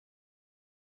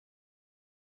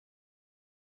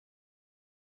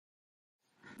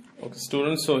Okay,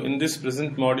 students, so in this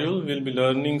present module, we'll be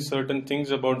learning certain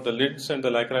things about the lids and the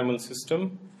lacrimal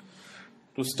system.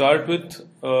 To start with,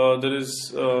 there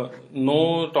is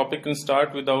no topic can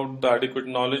start without the adequate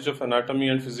knowledge of anatomy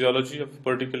and physiology of a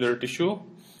particular tissue.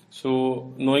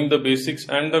 So, knowing the basics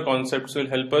and the concepts will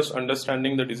help us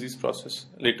understanding the disease process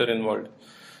later involved.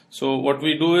 So, what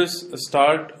we do is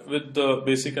start with the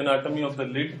basic anatomy of the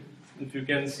lid. If you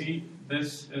can see,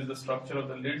 this is the structure of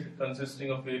the lid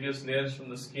consisting of various layers from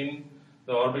the skin,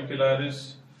 the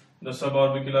orbicularis, the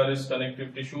suborbicularis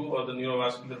connective tissue or the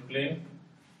neurovascular plane,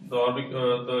 the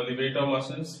levator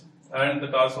muscles and the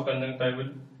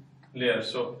tarsoconjunctival layer.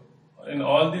 So, in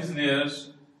all these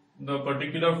layers, the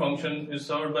particular function is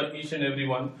served by each and every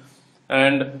one,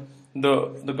 and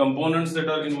the components that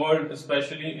are involved,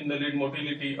 especially in the lid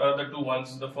motility, are the two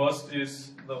ones. The first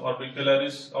is the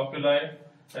orbicularis oculi,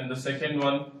 and the second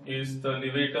one is the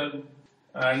levator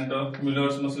and the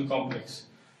Mueller's muscle complex.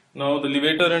 Now, the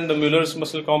levator and the Mueller's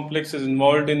muscle complex is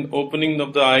involved in opening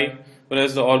of the eye,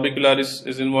 whereas the orbicularis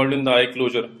is involved in the eye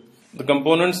closure. The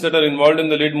components that are involved in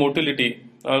the lid motility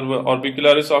are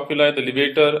orbicularis oculi, the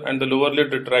levator, and the lower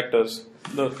lid retractors.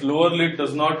 The lower lid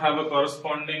does not have a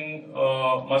corresponding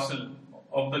muscle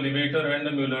of the levator and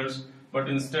the Mueller's, but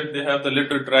instead they have the lid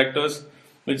retractors,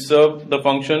 which serve the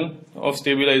function of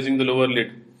stabilizing the lower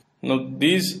lid. Now,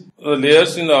 these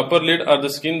layers in the upper lid are the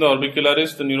skin, the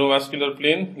orbicularis, the neurovascular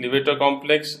plane, levator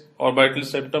complex, orbital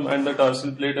septum, and the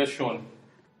tarsal plate as shown.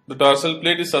 The tarsal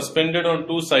plate is suspended on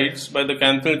two sides by the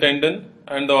canthal tendon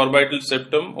and the orbital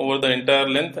septum over the entire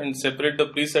length and separate the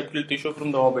preseptal tissue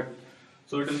from the orbit.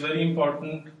 So, it is very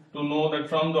important to know that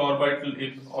from the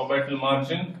orbital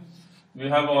margin, we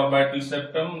have an orbital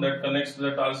septum that connects to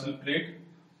the tarsal plate,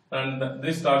 and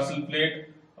this tarsal plate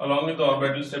along with the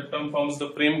orbital septum forms the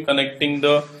frame connecting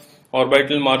the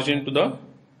orbital margin to the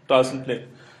tarsal plate.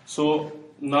 So,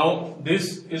 now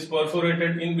this is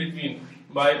perforated in between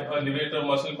by a levator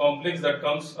muscle complex that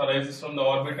arises from the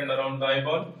orbit and around the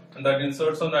eyeball, and that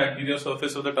inserts on the anterior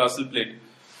surface of the tarsal plate.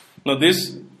 Now,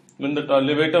 when the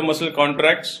levator muscle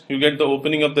contracts, you get the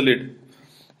opening of the lid.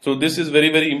 So, this is very,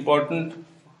 very important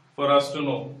for us to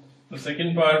know. The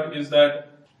second part is that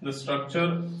the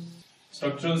structural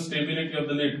stability of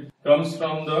the lid comes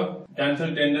from the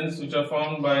canthal tendons, which are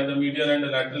formed by the medial and the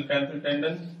lateral canthal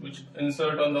tendon, which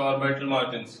insert on the orbital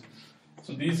margins.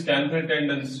 So, these canthal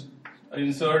tendons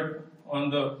insert on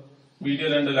the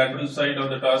medial and the lateral side of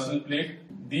the tarsal plate.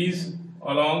 These,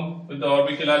 along with the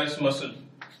orbicularis muscle,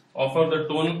 offer the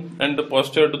tone and the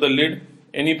posture to the lid,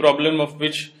 any problem of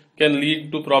which can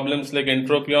lead to problems like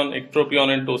entropion, ectropion,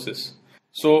 and ptosis.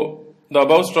 So, the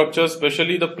above structure,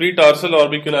 especially the pretarsal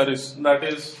orbicularis, that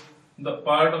is the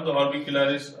part of the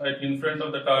orbicularis in front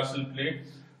of the tarsal plate,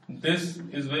 this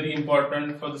is very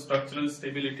important for the structural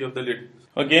stability of the lid.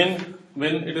 Again,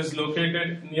 when it is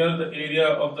located near the area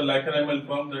of the lacrimal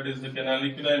pump, that is the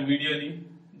canaliculi medially,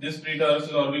 this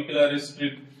pretarsal orbicularis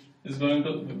strip is going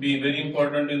to be very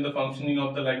important in the functioning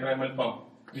of the lacrimal pump,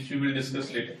 which we will discuss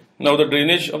later. Now, the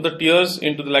drainage of the tears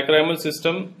into the lacrimal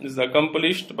system is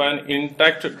accomplished by an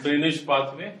intact drainage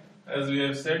pathway, as we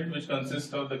have said, which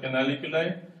consists of the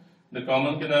canaliculi, the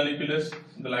common canaliculus,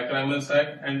 the lacrimal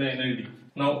sac, and the NLD.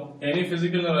 Now, any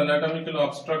physical or anatomical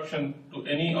obstruction to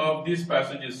any of these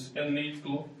passages can lead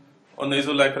to a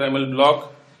nasolacrimal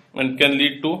block and can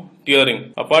lead to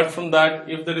tearing. Apart from that,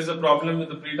 if there is a problem with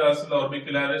the pretarsal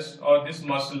orbicularis or this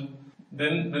muscle,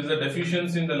 then there is a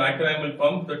deficiency in the lacrimal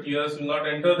pump. The tears will not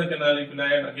enter the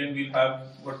canaliculi, and again we will have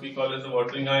what we call as a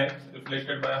watering eye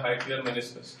reflected by a high tear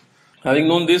meniscus. Having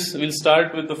known this, we will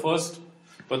start with the first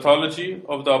pathology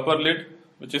of the upper lid,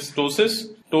 which is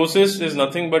ptosis. Ptosis is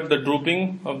nothing but the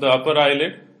drooping of the upper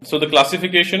eyelid. So, the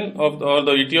classification of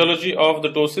the etiology of the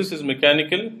ptosis is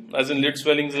mechanical, as in lid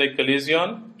swellings like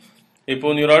chalazion,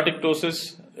 aponeurotic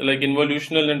ptosis like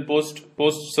involutional and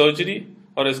post-surgery,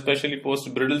 or especially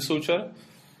post-bridal suture,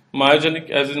 myogenic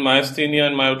as in myasthenia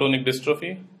and myotonic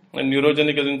dystrophy, and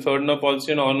neurogenic as in third nerve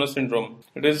palsy and Horner syndrome.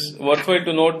 It is worthwhile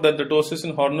to note that the ptosis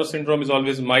in Horner syndrome is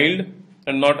always mild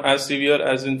and not as severe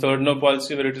as in third nerve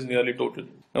palsy, where it is nearly total.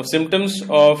 Now, symptoms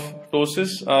of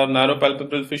ptosis are narrow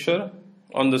palpebral fissure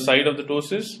on the side of the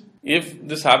ptosis. If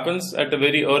this happens at a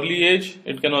very early age,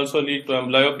 it can also lead to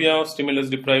amblyopia or stimulus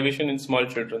deprivation in small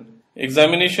children.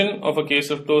 Examination of a case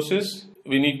of ptosis: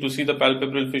 we need to see the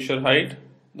palpebral fissure height,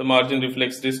 the margin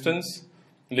reflex distance,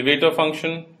 levator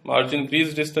function, margin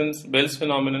crease distance, Bell's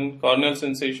phenomenon, corneal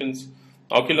sensations,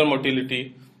 ocular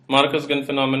motility, Marcus-Gunn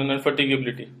phenomenon, and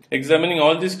fatigability. Examining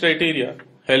all these criteria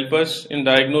help us in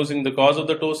diagnosing the cause of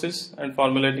the ptosis and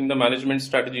formulating the management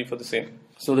strategy for the same.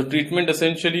 So, the treatment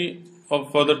essentially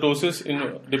for the ptosis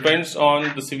depends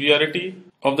on the severity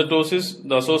of the ptosis,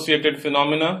 the associated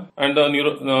phenomena, and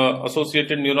the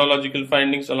associated neurological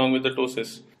findings along with the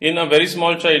ptosis. In a very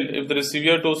small child, if there is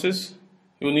severe ptosis,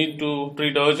 you need to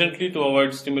treat urgently to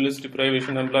avoid stimulus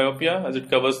deprivation and myopia, as it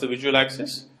covers the visual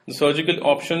axis. The surgical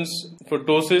options for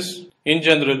ptosis in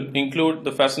general include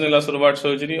the Fasanella-Sorvat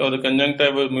surgery or the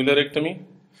conjunctival muellerectomy,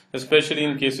 especially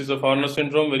in cases of Horner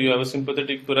syndrome where you have a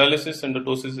sympathetic paralysis and the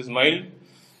ptosis is mild,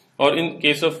 or in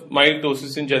case of mild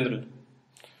ptosis in general.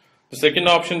 The second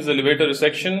option is the levator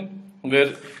resection,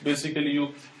 where basically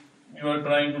you are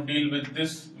trying to deal with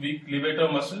this weak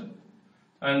levator muscle,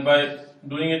 and by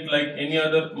doing it like any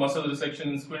other muscle resection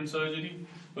in squint surgery,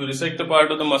 you resect a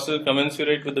part of the muscle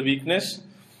commensurate with the weakness,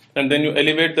 and then you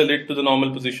elevate the lid to the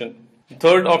normal position. The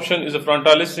third option is a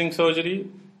frontalis ring surgery.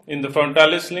 In the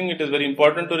frontalis ring, it is very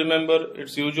important to remember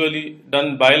it's usually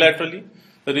done bilaterally.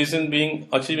 The reason being,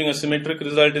 achieving a symmetric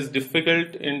result is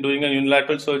difficult in doing a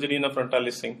unilateral surgery in a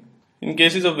frontalis ring. In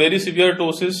cases of very severe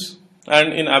ptosis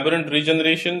and in aberrant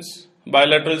regenerations,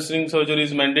 bilateral ring surgery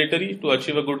is mandatory to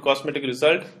achieve a good cosmetic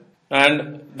result,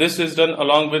 and this is done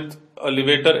along with a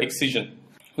levator excision.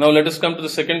 Now let us come to the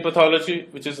second pathology,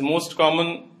 which is most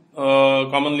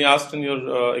commonly asked in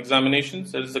your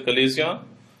examinations, that is the chalazion.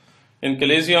 In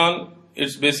chalazion,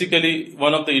 it's basically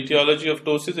one of the etiology of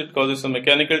ptosis. It causes a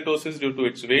mechanical ptosis due to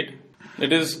its weight.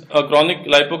 It is a chronic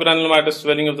lipogranulomatous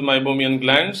swelling of the meibomian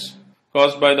glands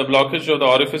caused by the blockage of the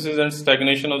orifices and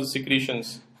stagnation of the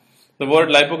secretions. The word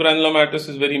lipogranulomatous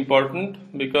is very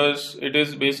important because it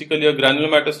is basically a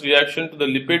granulomatous reaction to the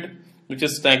lipid which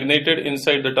is stagnated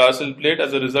inside the tarsal plate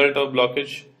as a result of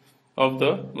blockage of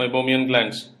the meibomian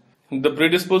glands. The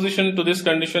predisposition to this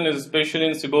condition is especially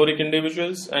in seborrheic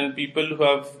individuals and people who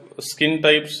have skin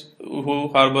types who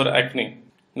harbor acne.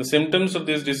 The symptoms of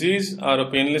this disease are a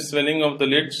painless swelling of the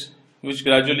lids which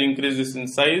gradually increases in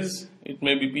size. It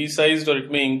may be pea-sized or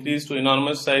it may increase to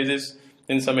enormous sizes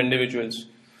in some individuals.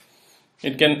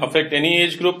 It can affect any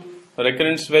age group.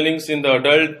 Recurrent swellings in the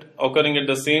adult occurring at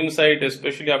the same site,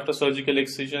 especially after surgical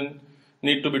excision,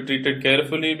 need to be treated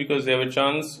carefully because they have a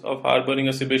chance of harboring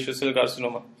a sebaceous cell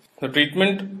carcinoma. The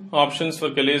treatment options for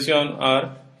chalazion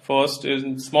are: first,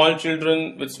 in small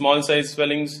children with small size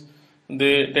swellings,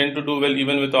 they tend to do well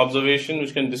even with observation,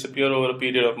 which can disappear over a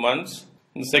period of months.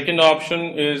 The second option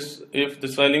is if the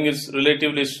swelling is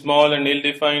relatively small and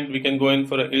ill-defined, we can go in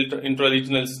for an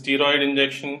intralesional steroid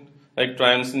injection like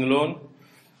triamcinolone.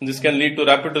 This can lead to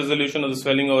rapid resolution of the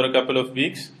swelling over a couple of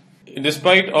weeks.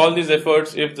 Despite all these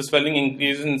efforts, if the swelling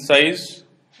increases in size,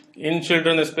 in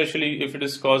children especially if it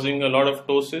is causing a lot of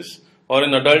ptosis, or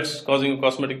in adults causing a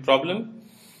cosmetic problem,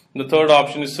 the third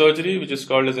option is surgery, which is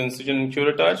called as incision and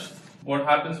curettage. What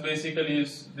happens basically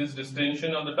is this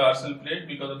distension of the tarsal plate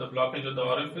because of the blockage of the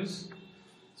orifice.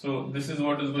 So this is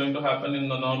what is going to happen in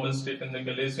the normal state in the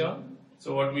chalazion.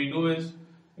 So what we do is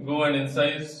go and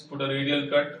incise, put a radial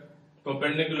cut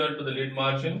perpendicular to the lid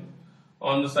margin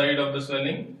on the side of the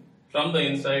swelling from the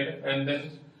inside, and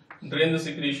then drain the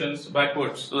secretions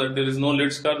backwards so that there is no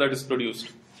lid scar that is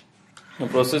produced. The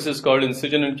process is called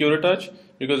incision and curettage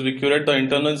because we curate the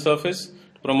internal surface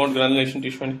to promote granulation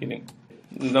tissue and healing.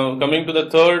 Now coming to the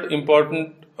third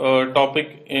important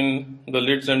topic in the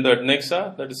lids and the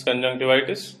adnexa, that is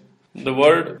conjunctivitis. The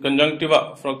word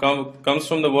conjunctiva comes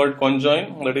from the word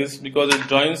conjoin, that is because it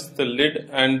joins the lid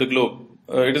and the globe.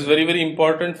 It is very, very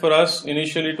important for us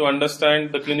initially to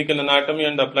understand the clinical anatomy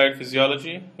and applied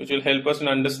physiology, which will help us in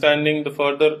understanding the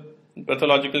further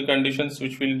pathological conditions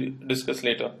which we will discuss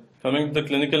later. Coming to the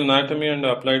clinical anatomy and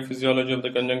applied physiology of the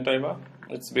conjunctiva,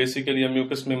 it's basically a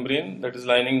mucous membrane that is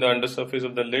lining the undersurface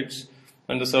of the lids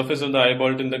and the surface of the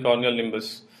eyeball till the corneal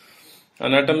limbus.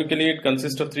 Anatomically, it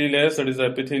consists of three layers, that is the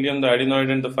epithelium, the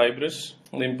adenoid and the fibrous.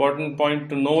 The important point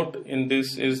to note in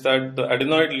this is that the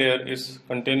adenoid layer is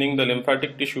containing the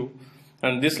lymphatic tissue,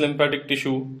 and this lymphatic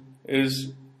tissue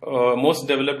is most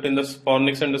developed in the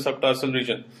fornix and the subtarsal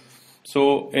region.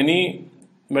 So any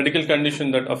medical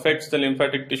condition that affects the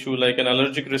lymphatic tissue, like an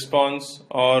allergic response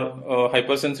or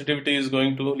hypersensitivity, is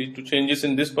going to lead to changes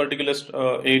in this particular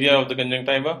area of the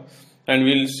conjunctiva, and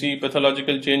we'll see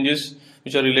pathological changes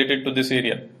which are related to this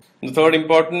area. The third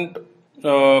important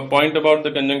point about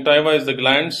the conjunctiva is the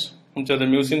glands, which are the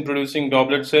mucin producing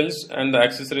goblet cells and the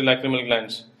accessory lacrimal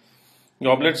glands.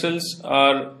 Goblet cells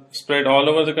are spread all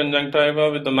over the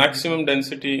conjunctiva with the maximum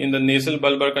density in the nasal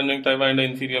bulbar conjunctiva and the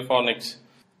inferior fornix.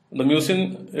 The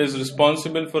mucin is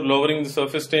responsible for lowering the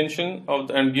surface tension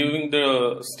and giving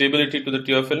the stability to the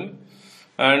tear film.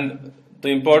 And the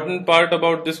important part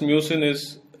about this mucin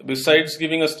is, besides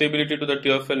giving a stability to the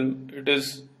tear film, it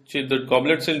is the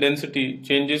goblet cell density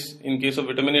changes in case of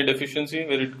vitamin A deficiency,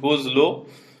 where it goes low,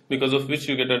 because of which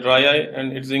you get a dry eye,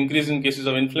 and it's increased in cases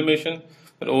of inflammation,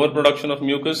 where overproduction of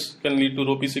mucus can lead to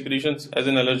ropey secretions as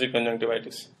in allergic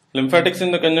conjunctivitis. Lymphatics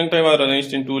in the conjunctiva are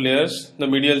arranged in two layers. The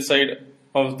medial side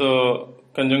of the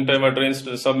conjunctiva drains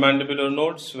to the submandibular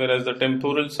nodes, whereas the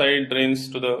temporal side drains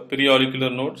to the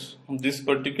periauricular nodes. This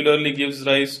particularly gives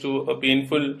rise to a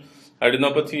painful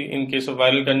adenopathy in case of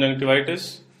viral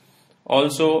conjunctivitis.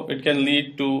 Also, it can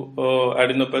lead to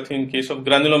adenopathy in case of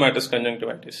granulomatous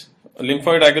conjunctivitis.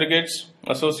 Lymphoid aggregates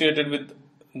associated with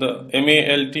the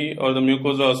MALT or the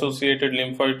mucosa associated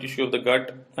lymphoid tissue of the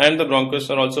gut and the bronchus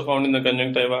are also found in the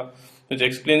conjunctiva, which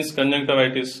explains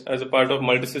conjunctivitis as a part of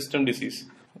multisystem disease.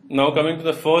 Now coming to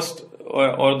the first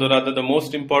or the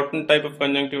most important type of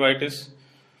conjunctivitis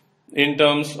in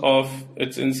terms of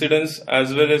its incidence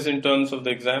as well as in terms of the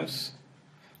exams,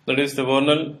 that is the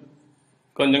vernal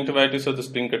conjunctivitis or the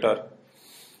spring catarrh.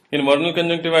 In vernal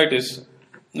conjunctivitis,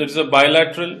 there is a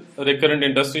bilateral recurrent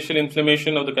interstitial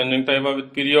inflammation of the conjunctiva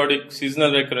with periodic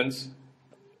seasonal recurrence.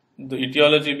 The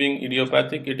etiology being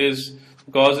idiopathic, the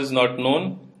cause is not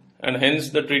known, and hence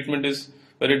the treatment is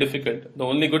very difficult. The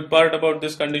only good part about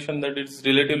this condition that it's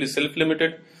relatively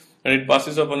self-limited and it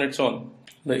passes off on its own.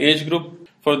 The age group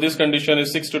for this condition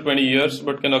is 6 to 20 years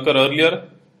but can occur earlier,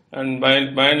 and by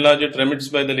and large it remits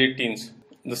by the late teens.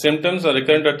 The symptoms are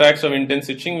recurrent attacks of intense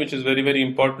itching, which is very, very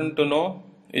important to know.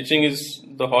 Itching is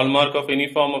the hallmark of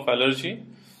any form of allergy,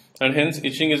 and hence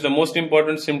itching is the most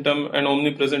important symptom and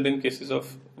omnipresent in cases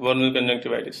of vernal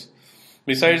conjunctivitis.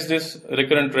 Besides this,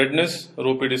 recurrent redness,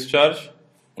 ropey discharge,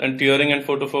 and tearing and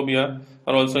photophobia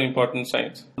are also important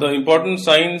signs. The important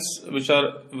signs which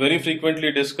are very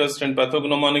frequently discussed and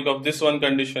pathognomonic of this one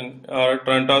condition are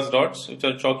Trantas dots, which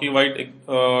are chalky white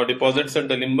deposits at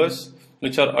the limbus,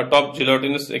 which are atop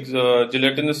gelatinous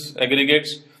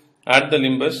aggregates at the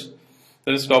limbus.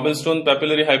 There is cobblestone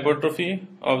papillary hypertrophy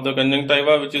of the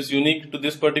conjunctiva, which is unique to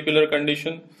this particular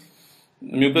condition.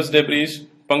 Mucus debris,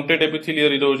 punctate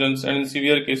epithelial erosions, and in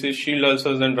severe cases shield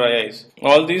ulcers and dry eyes.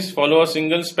 All these follow a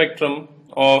single spectrum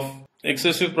of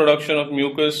excessive production of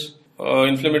mucus,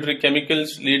 inflammatory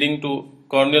chemicals leading to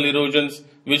corneal erosions,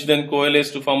 which then coalesce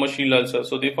to form a shield ulcer.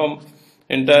 So they form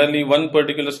entirely one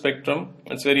particular spectrum.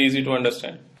 It's very easy to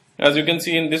understand. As you can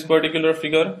see in this particular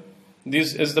figure,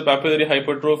 this is the papillary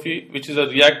hypertrophy, which is a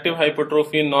reactive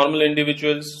hypertrophy in normal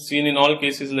individuals seen in all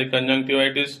cases like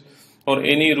conjunctivitis or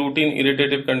any routine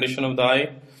irritative condition of the eye.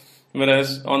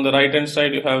 Whereas on the right hand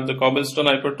side you have the cobblestone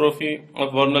hypertrophy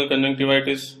of vernal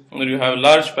conjunctivitis, where you have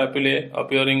large papillae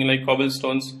appearing like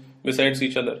cobblestones besides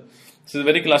each other. This is a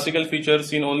very classical feature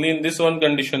seen only in this one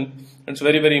condition. It's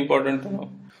very, very important to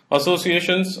know.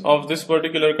 Associations of this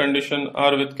particular condition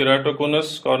are with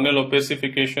keratoconus, corneal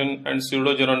opacification, and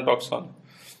pseudogerontoxin.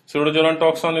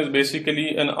 Pseudogerontoxin is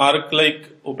basically an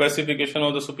arc-like opacification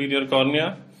of the superior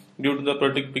cornea due to the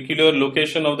peculiar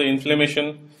location of the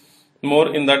inflammation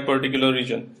more in that particular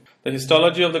region. The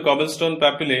histology of the cobblestone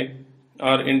papillae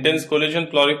are intense collagen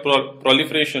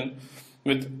proliferation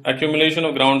with accumulation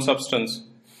of ground substance.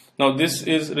 Now this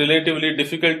is relatively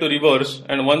difficult to reverse,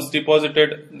 and once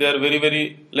deposited there are very,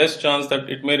 very less chance that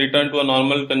it may return to a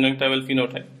normal conjunctival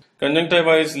phenotype.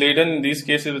 Conjunctiva is laden in these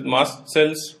cases with mast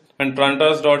cells, and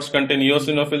Trantas dots contain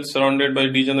eosinophils surrounded by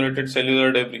degenerated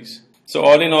cellular debris. So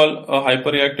all in all, a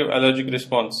hyperreactive allergic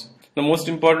response. The most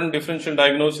important differential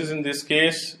diagnosis in this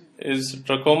case is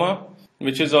trachoma,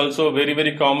 which is also very,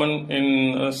 very common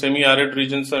in semi-arid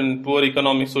regions and poor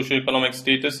socio-economic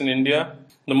status in India.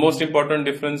 The most important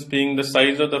difference being the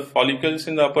size of the follicles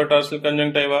in the upper tarsal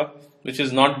conjunctiva, which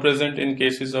is not present in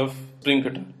cases of spring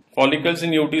catarrh. Follicles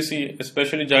in UTC,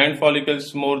 especially giant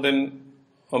follicles more than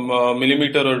a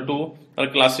millimeter or two, are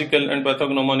classical and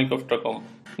pathognomonic of trachoma.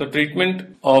 The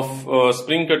treatment of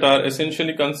spring catarrh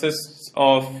essentially consists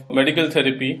of medical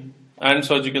therapy and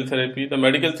surgical therapy. The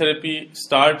medical therapy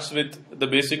starts with the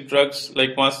basic drugs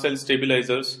like mast cell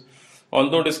stabilizers.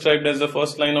 Although described as the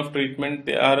first line of treatment,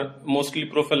 they are mostly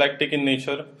prophylactic in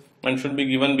nature and should be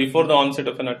given before the onset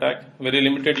of an attack. Very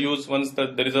limited use once the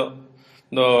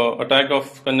attack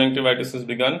of conjunctivitis is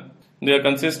begun. They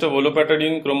consist of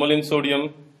olopatadine, cromolyn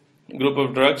sodium group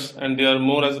of drugs, and they are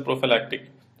more as a prophylactic.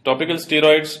 Topical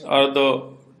steroids are the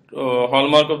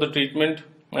hallmark of the treatment,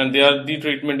 and they are the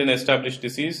treatment in established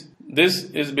disease. This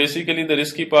is basically the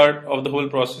risky part of the whole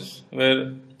process,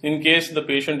 where in case the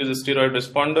patient is a steroid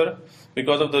responder,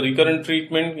 because of the recurrent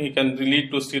treatment, he can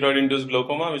lead to steroid-induced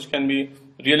glaucoma, which can be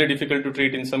really difficult to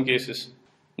treat in some cases.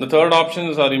 The third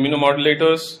options are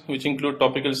immunomodulators, which include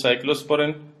topical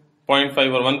cyclosporin,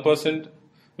 0.5 or 1%,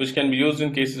 which can be used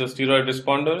in cases of steroid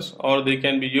responders, or they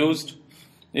can be used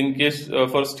in case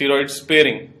for steroid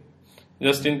sparing,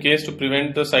 just in case to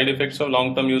prevent the side effects of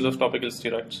long-term use of topical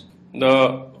steroids.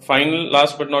 The final,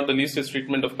 last but not the least, is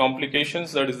treatment of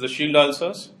complications, that is the shield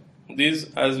ulcers.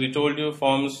 These, as we told you,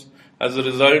 forms as a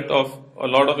result of a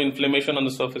lot of inflammation on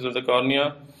the surface of the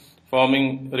cornea,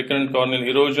 forming recurrent corneal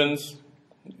erosions,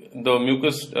 the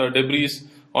mucus debris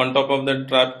on top of that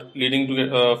trapped, leading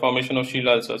to formation of shield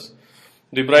ulcers.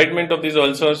 Debridement of these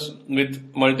ulcers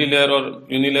with multilayer or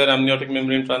unilayer amniotic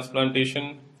membrane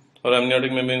transplantation or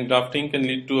amniotic membrane grafting can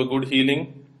lead to a good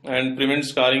healing and prevent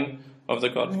scarring of the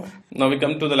cornea. Now we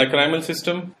come to the lacrimal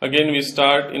system. Again, we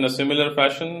start in a similar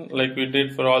fashion like we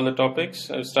did for all the topics.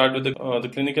 I start with the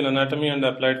clinical anatomy and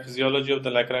applied physiology of the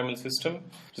lacrimal system.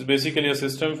 It is basically a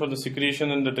system for the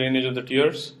secretion and the drainage of the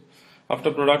tears.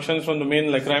 After production from the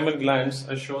main lacrimal glands,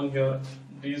 as shown here,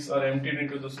 these are emptied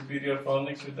into the superior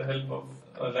fornix with the help of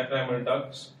lacrimal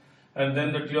ducts, and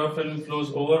then the tear film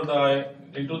flows over the eye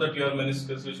into the tear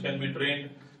meniscus, which can be drained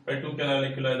by two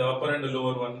canaliculi, the upper and the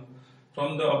lower one.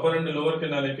 From the upper and the lower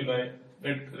canaliculi,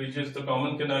 it reaches the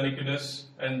common canaliculus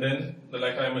and then the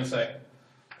lacrimal sac.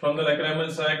 From the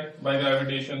lacrimal sac, by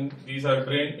gravitation, these are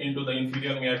drained into the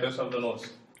inferior meatus of the nose.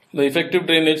 The effective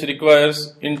drainage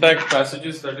requires intact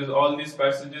passages, that is, all these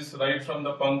passages right from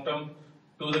the punctum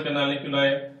to the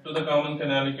canaliculi to the common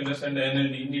canaliculus and the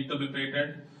NLD need to be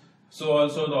patent. So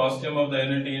also the ostium of the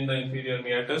NLD in the inferior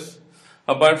meatus.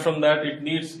 Apart from that, it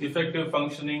needs effective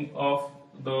functioning of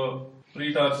the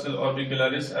pretarsal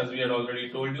orbicularis, as we had already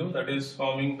told you, that is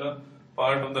forming the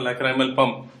part of the lacrimal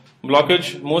pump.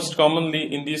 Blockage most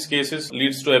commonly in these cases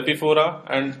leads to epiphora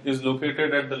and is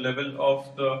located at the level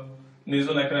of the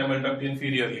nasolacrimal duct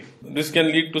inferiorly. This can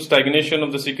lead to stagnation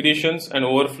of the secretions and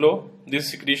overflow. These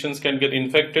secretions can get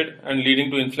infected and leading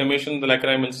to inflammation of the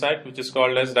lacrimal sac, which is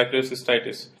called as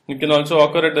dacryocystitis. It can also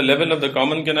occur at the level of the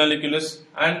common canaliculus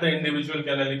and the individual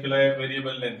canaliculi at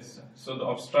variable lengths. So the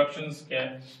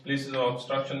places of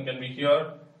obstruction can be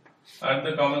here, at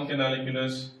the common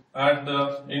canaliculus, at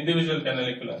the individual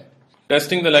canaliculi.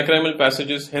 Testing the lacrimal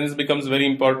passages hence becomes very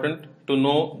important to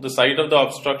know the site of the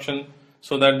obstruction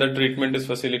so that the treatment is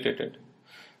facilitated.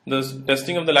 The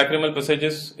testing of the lacrimal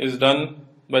passages is done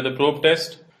by the probe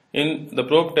test. In the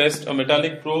probe test, a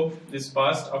metallic probe is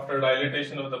passed after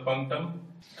dilatation of the punctum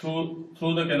through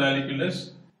the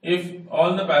canaliculus. If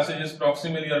all the passages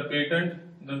proximally are patent,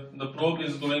 the probe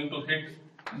is going to hit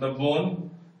the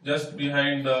bone just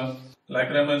behind the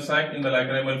lacrimal sac in the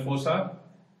lacrimal fossa.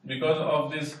 Because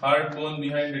of this hard bone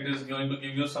behind, it is going to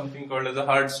give you something called as a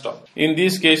hard stop. In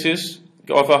these cases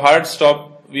of a hard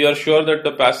stop, we are sure that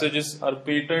the passages are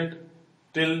patent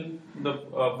till the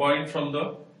point from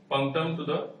the punctum to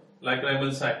the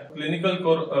lacrimal sac. Clinical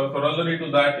corollary to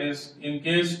that is, in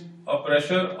case a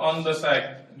pressure on the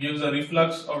sac gives a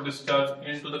reflux of discharge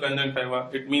into the conjunctiva,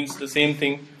 it means the same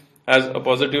thing as a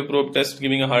positive probe test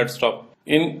giving a hard stop.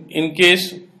 In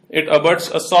case it abuts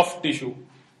a soft tissue,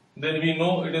 then we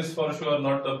know it is for sure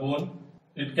not the bone.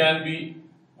 It can be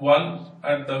one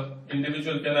at the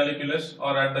individual canaliculus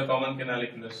or at the common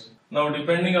canaliculus. Now,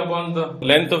 depending upon the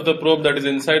length of the probe that is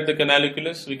inside the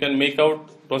canaliculus, we can make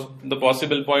out the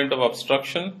possible point of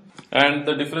obstruction, and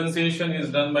the differentiation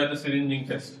is done by the syringing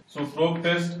test. So, probe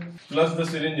test plus the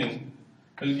syringing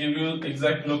will give you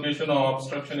exact location of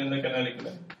obstruction in the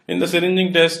canaliculi. In the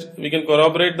syringing test, we can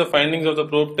corroborate the findings of the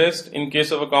probe test. In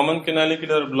case of a common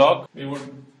canalicular block, we would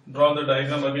draw the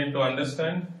diagram again to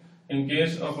understand. In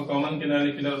case of a common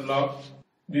canalicular block,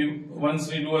 once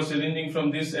we do a syringing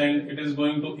from this end, it is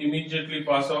going to immediately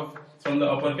pass off from the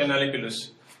upper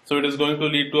canaliculus. So it is going to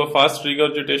lead to a fast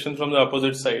regurgitation from the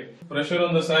opposite side. Pressure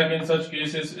on the sac in such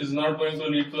cases is not going to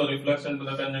lead to a reflection to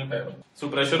the conjunctiva. So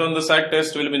pressure on the sac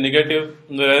test will be negative,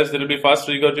 whereas there will be fast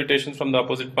regurgitation from the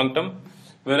opposite punctum.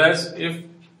 Whereas if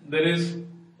there is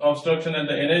obstruction at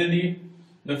the NLD,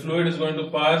 the fluid is going to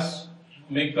pass,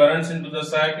 make currents into the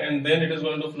sac, and then it is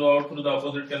going to flow out through the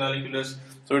opposite canaliculus.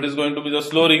 So it is going to be the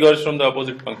slow regurg from the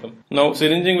opposite punctum. Now,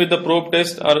 syringing with the probe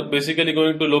test are basically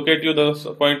going to locate you the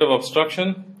point of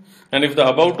obstruction. And if the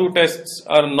above two tests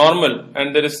are normal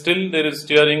and there is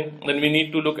tearing, then we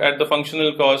need to look at the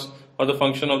functional cause or the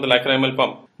function of the lacrimal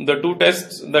pump. The two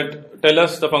tests that tell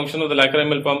us the function of the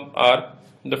lacrimal pump are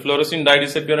the fluorescein dye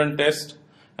disappearance test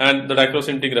and the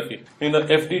dicroscintigraphy. In the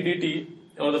FDDT,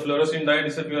 or the fluorescein dye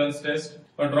disappearance test,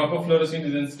 a drop of fluorescein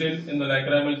is instilled in the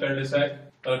lacrimal cul-de-sac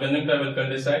or conjunctival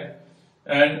cul-de-sac,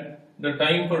 and the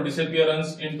time for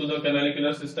disappearance into the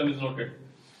canalicular system is noted.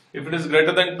 If it is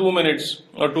greater than 2 minutes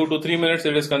or 2 to 3 minutes,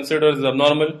 it is considered as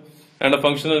abnormal and a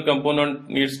functional component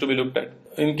needs to be looked at.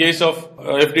 In case of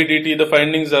FDDT, the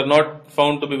findings are not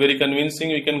found to be very convincing.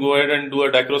 We can go ahead and do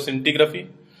a dicroscintigraphy,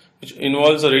 which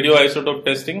involves a radioisotope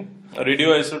testing. A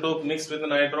radioisotope mixed with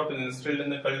an eye drop is instilled in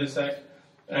the cul-de-sac,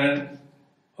 and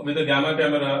with a gamma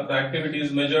camera, the activity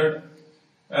is measured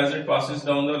as it passes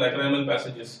down the lacrimal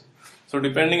passages. So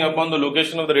depending upon the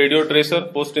location of the radio tracer,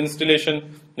 post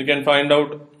installation, you can find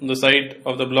out the site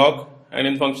of the block, and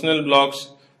in functional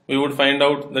blocks, we would find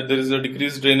out that there is a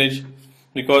decreased drainage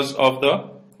because of the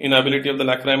inability of the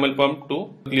lacrimal pump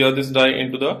to clear this dye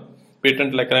into the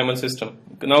patent lacrimal system.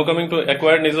 Now coming to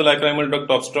acquired nasolacrimal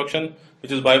duct obstruction,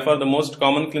 which is by far the most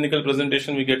common clinical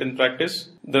presentation we get in practice.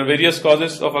 There are various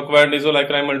causes of acquired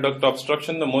nasolacrimal duct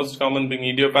obstruction, the most common being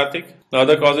idiopathic. The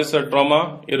other causes are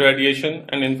trauma, irradiation,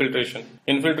 and infiltration.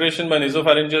 Infiltration by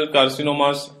nasopharyngeal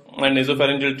carcinomas and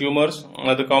nasopharyngeal tumors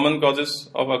are the common causes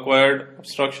of acquired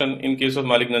obstruction in case of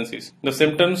malignancies. The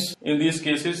symptoms in these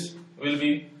cases will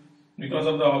be because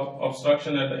of the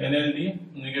obstruction at the NLD,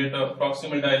 we get a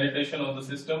proximal dilatation of the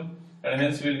system, and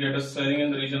hence we will get a swelling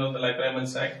in the region of the lacrimal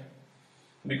sac.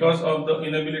 Because of the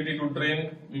inability to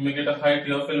drain, we may get a high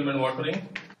tear film and watering,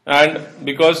 and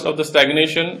because of the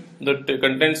stagnation, the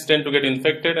contents tend to get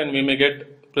infected, and we may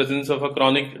get presence of a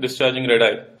chronic discharging red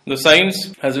eye. The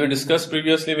signs, as we discussed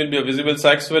previously, will be a visible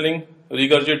sac swelling,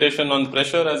 regurgitation on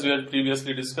pressure, as we had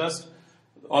previously discussed.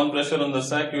 On pressure on the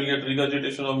sac, you will get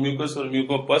regurgitation of mucus or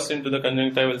mucopus into the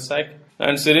conjunctival sac,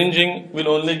 and syringing will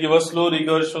only give a slow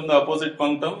regurg from the opposite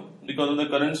punctum. Because of the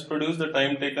currents produced, the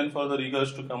time taken for the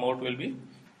regurg to come out will be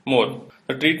more.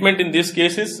 The treatment in these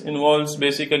cases involves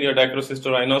basically a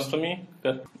dacrocystorhinostomy,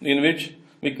 in which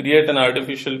we create an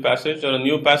artificial passage or a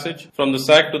new passage from the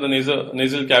sac to the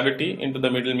nasal cavity into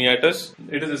the middle meatus.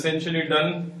 It is essentially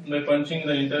done by punching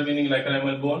the intervening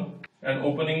lacrimal bone and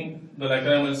opening the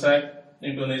lacrimal sac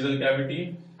into a nasal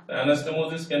cavity. The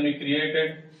anastomosis can be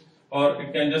created, or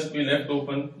it can just be left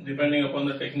open depending upon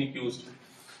the technique used.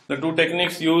 The two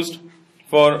techniques used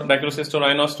for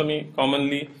dacrocystorhinostomy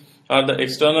commonly are the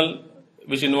external,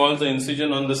 which involves the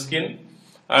incision on the skin,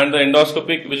 and the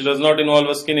endoscopic, which does not involve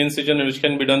a skin incision and which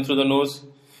can be done through the nose,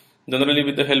 generally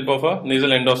with the help of a nasal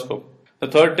endoscope. The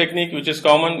third technique, which is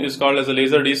common, is called as a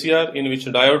laser DCR, in which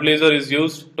a diode laser is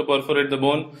used to perforate the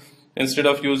bone instead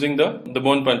of using the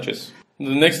bone punches.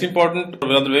 The next important,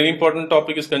 rather very important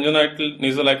topic is congenital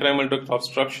nasolacrimal duct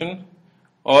obstruction,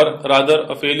 or rather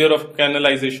a failure of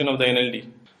canalization of the NLD.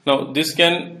 Now this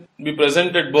can be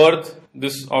present at birth,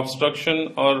 this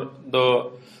obstruction or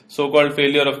the so-called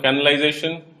failure of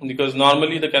canalization, because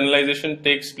normally the canalization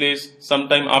takes place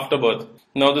sometime after birth.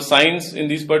 Now the signs in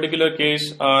this particular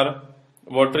case are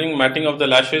watering, matting of the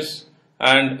lashes,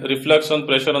 and reflux on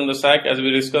pressure on the sac, as we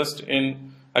discussed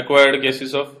in acquired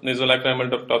cases of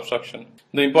nasolacrimal duct obstruction.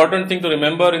 The important thing to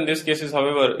remember in these cases,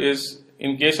 however, is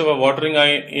in case of a watering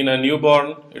eye in a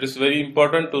newborn, it is very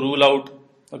important to rule out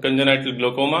a congenital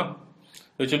glaucoma,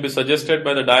 which will be suggested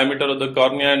by the diameter of the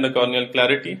cornea and the corneal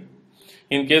clarity.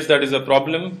 In case that is a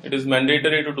problem, it is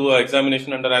mandatory to do an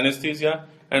examination under anesthesia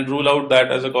and rule out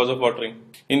that as a cause of watering.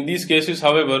 In these cases,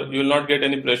 however, you will not get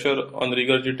any pressure on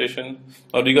regurgitation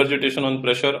or regurgitation on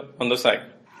pressure on the sac.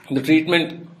 The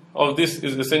treatment of this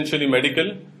is essentially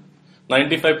medical.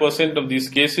 95% of these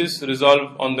cases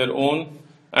resolve on their own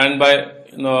and by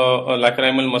a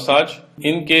lacrimal massage.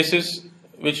 In cases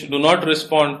which do not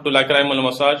respond to lacrimal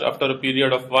massage, after a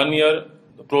period of 1 year,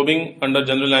 probing under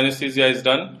general anesthesia is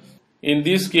done. In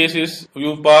these cases,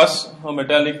 you pass a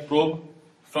metallic probe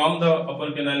from the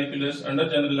upper canaliculus under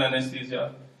general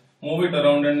anesthesia, move it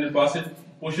around and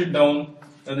push it down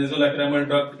the nasolacrimal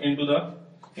duct into the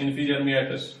inferior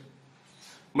meatus.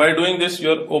 By doing this,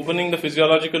 you are opening the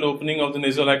physiological opening of the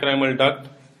nasolacrimal duct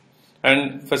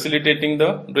and facilitating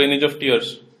the drainage of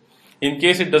tears. In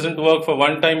case it doesn't work for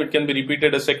one time, it can be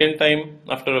repeated a second time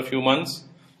after a few months.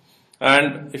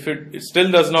 And if it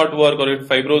still does not work, or if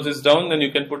fibrosis is down, then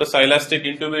you can put a silastic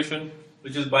intubation,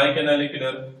 which is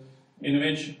bicanalicular, in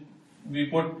which we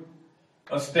put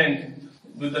a stent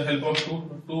with the help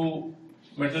of two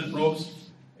metal probes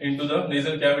into the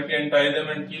nasal cavity and tie them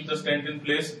and keep the stent in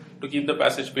place to keep the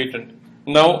passage patent.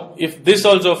 Now, if this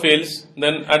also fails,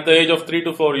 then at the age of 3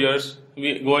 to 4 years,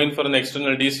 we go in for an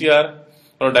external DCR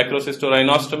or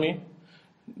dacrocystorhinostomy,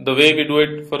 the way we do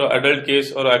it for an adult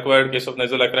case or acquired case of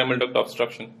nasolacrimal duct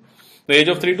obstruction. The age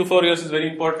of 3 to 4 years is very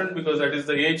important because that is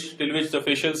the age till which the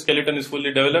facial skeleton is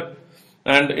fully developed,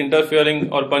 and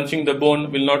interfering or punching the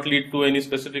bone will not lead to any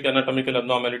specific anatomical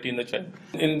abnormality in the child.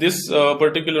 In this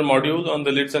particular module on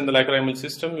the lids and the lacrimal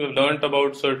system, we have learnt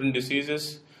about certain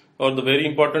diseases, or the very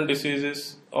important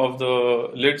diseases of the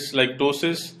lids like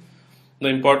ptosis, the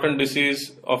important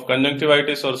disease of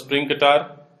conjunctivitis or spring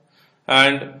catarrh,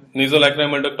 and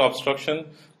nasolacrimal duct obstruction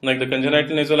like the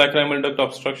congenital nasolacrimal duct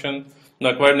obstruction, the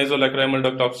acquired nasolacrimal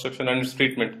duct obstruction and its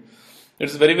treatment.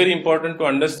 It's very, very important to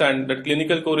understand that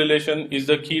clinical correlation is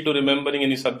the key to remembering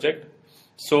any subject.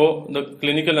 So the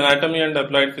clinical anatomy and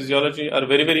applied physiology are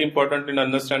very, very important in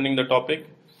understanding the topic.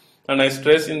 And I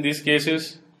stress in these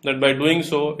cases that by doing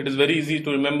so, it is very easy to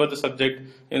remember the subject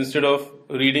instead of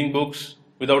reading books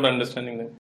without understanding them.